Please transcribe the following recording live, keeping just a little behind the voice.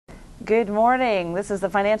Good morning. This is the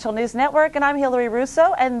Financial News Network, and I'm Hillary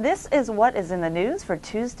Russo, and this is what is in the news for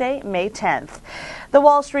Tuesday, May 10th. The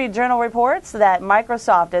Wall Street Journal reports that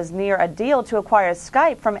Microsoft is near a deal to acquire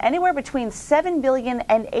Skype from anywhere between $7 billion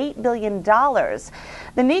and $8 billion. The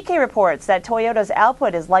Nikkei reports that Toyota's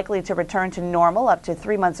output is likely to return to normal up to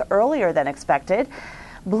 3 months earlier than expected.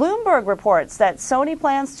 Bloomberg reports that Sony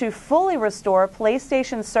plans to fully restore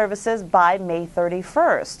PlayStation services by May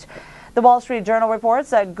 31st. The Wall Street Journal reports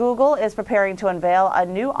that Google is preparing to unveil a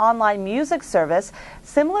new online music service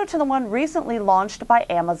similar to the one recently launched by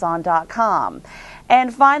Amazon.com.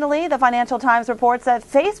 And finally, the Financial Times reports that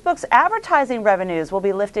Facebook's advertising revenues will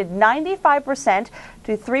be lifted 95%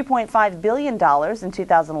 to $3.5 billion in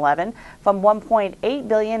 2011 from $1.8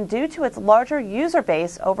 billion due to its larger user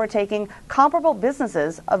base overtaking comparable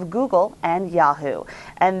businesses of Google and Yahoo.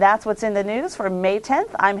 And that's what's in the news for May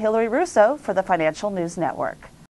 10th. I'm Hillary Russo for the Financial News Network.